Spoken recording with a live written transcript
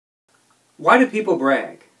Why do people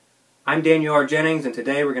brag? I'm Daniel R. Jennings, and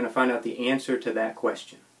today we're going to find out the answer to that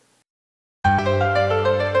question.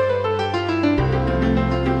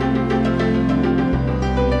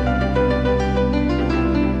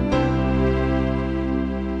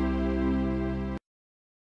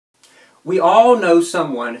 We all know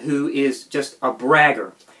someone who is just a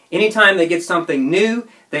bragger. Anytime they get something new,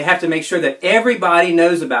 they have to make sure that everybody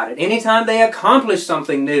knows about it. Anytime they accomplish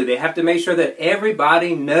something new, they have to make sure that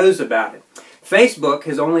everybody knows about it. Facebook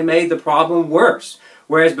has only made the problem worse.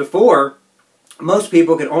 Whereas before, most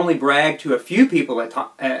people could only brag to a few people at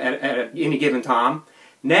any given time.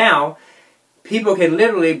 Now, people can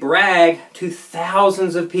literally brag to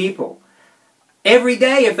thousands of people every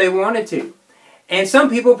day if they wanted to. And some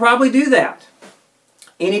people probably do that.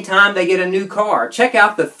 Anytime they get a new car, check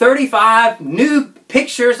out the 35 new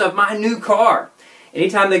pictures of my new car.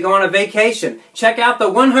 Anytime they go on a vacation, check out the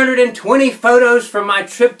 120 photos from my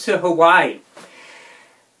trip to Hawaii.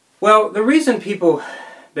 Well, the reason people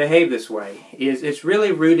behave this way is it's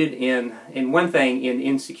really rooted in one thing, in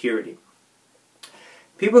insecurity.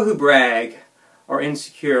 People who brag are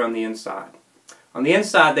insecure on the inside. On the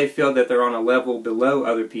inside, they feel that they're on a level below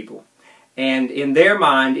other people. And in their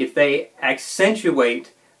mind, if they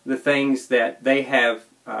accentuate the things that they have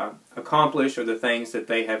accomplished or the things that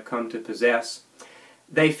they have come to possess,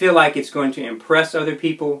 they feel like it's going to impress other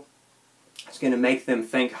people. It's going to make them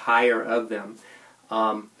think higher of them.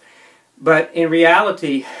 But in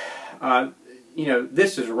reality,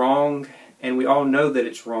 this is wrong, and we all know that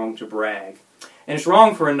it's wrong to brag. And it's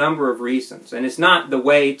wrong for a number of reasons. And it's not the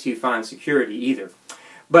way to find security either.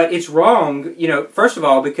 But it's wrong, first of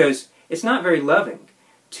all, because it's not very loving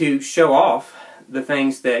to show off the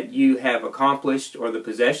things that you have accomplished or the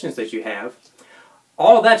possessions that you have.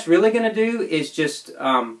 All that's really going to do is just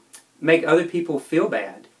make other people feel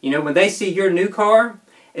bad. When they see your new car,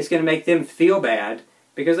 it's going to make them feel bad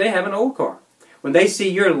because they have an old car. When they see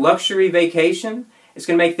your luxury vacation, it's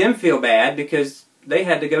going to make them feel bad because they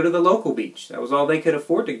had to go to the local beach. That was all they could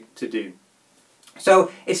afford to do.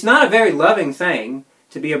 So it's not a very loving thing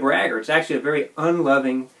to be a bragger. It's actually a very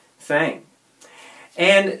unloving thing.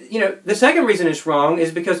 And, the second reason it's wrong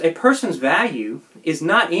is because a person's value is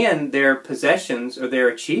not in their possessions or their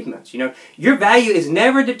achievements. Your value is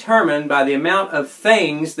never determined by the amount of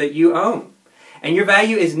things that you own. And your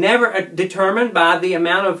value is never determined by the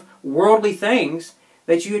amount of worldly things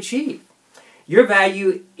that you achieve. Your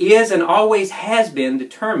value is and always has been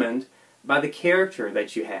determined by the character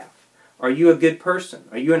that you have. Are you a good person?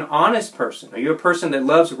 Are you an honest person? Are you a person that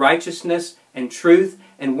loves righteousness and truth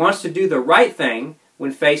and wants to do the right thing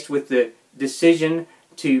when faced with the decision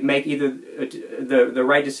to make either the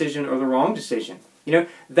right decision or the wrong decision?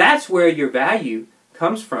 That's where your value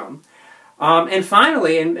comes from. And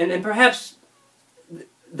finally, and perhaps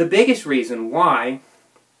the biggest reason why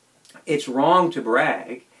it's wrong to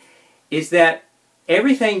brag is that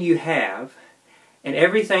everything you have and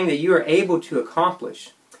everything that you are able to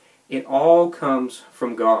accomplish, it all comes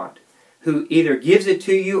from God, who either gives it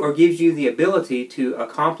to you or gives you the ability to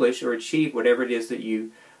accomplish or achieve whatever it is that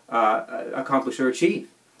you accomplish or achieve.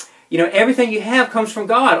 Everything you have comes from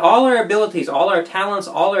God. All our abilities, all our talents,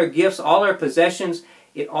 all our gifts, all our possessions,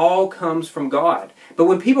 it all comes from God. But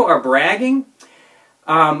when people are bragging,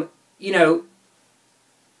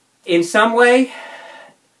 in some way,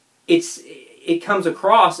 it comes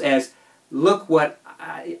across as, look what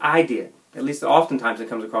I did. At least oftentimes it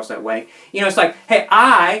comes across that way. It's like, hey,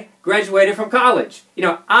 I graduated from college.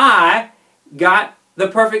 I got the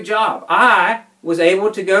perfect job. I was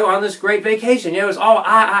able to go on this great vacation. It was all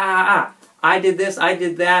I. I did this, I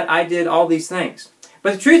did that, I did all these things.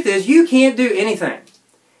 But the truth is, you can't do anything.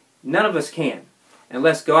 None of us can,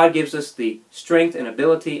 unless God gives us the strength and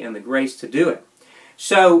ability and the grace to do it.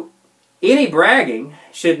 So, any bragging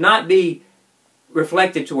should not be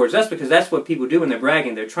reflected towards us, because that's what people do when they're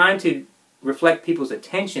bragging. They're trying to reflect people's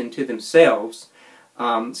attention to themselves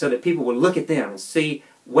so that people will look at them and see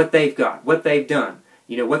what they've got, what they've done,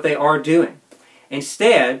 what they are doing.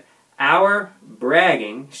 Instead, our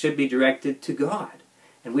bragging should be directed to God.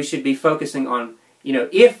 And we should be focusing on,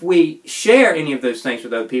 if we share any of those things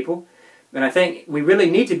with other people, then I think we really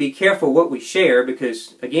need to be careful what we share,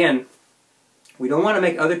 because, again, we don't want to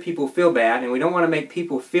make other people feel bad, and we don't want to make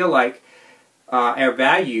people feel like our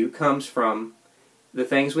value comes from the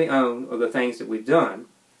things we own or the things that we've done.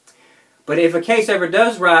 But if a case ever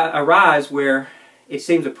does arise where it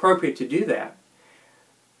seems appropriate to do that,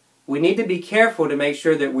 we need to be careful to make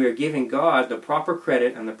sure that we are giving God the proper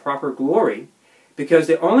credit and the proper glory, because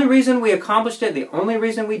the only reason we accomplished it, the only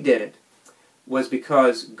reason we did it, was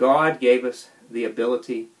because God gave us the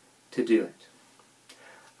ability to do it.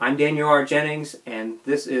 I'm Daniel R. Jennings, and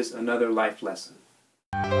this is another life lesson.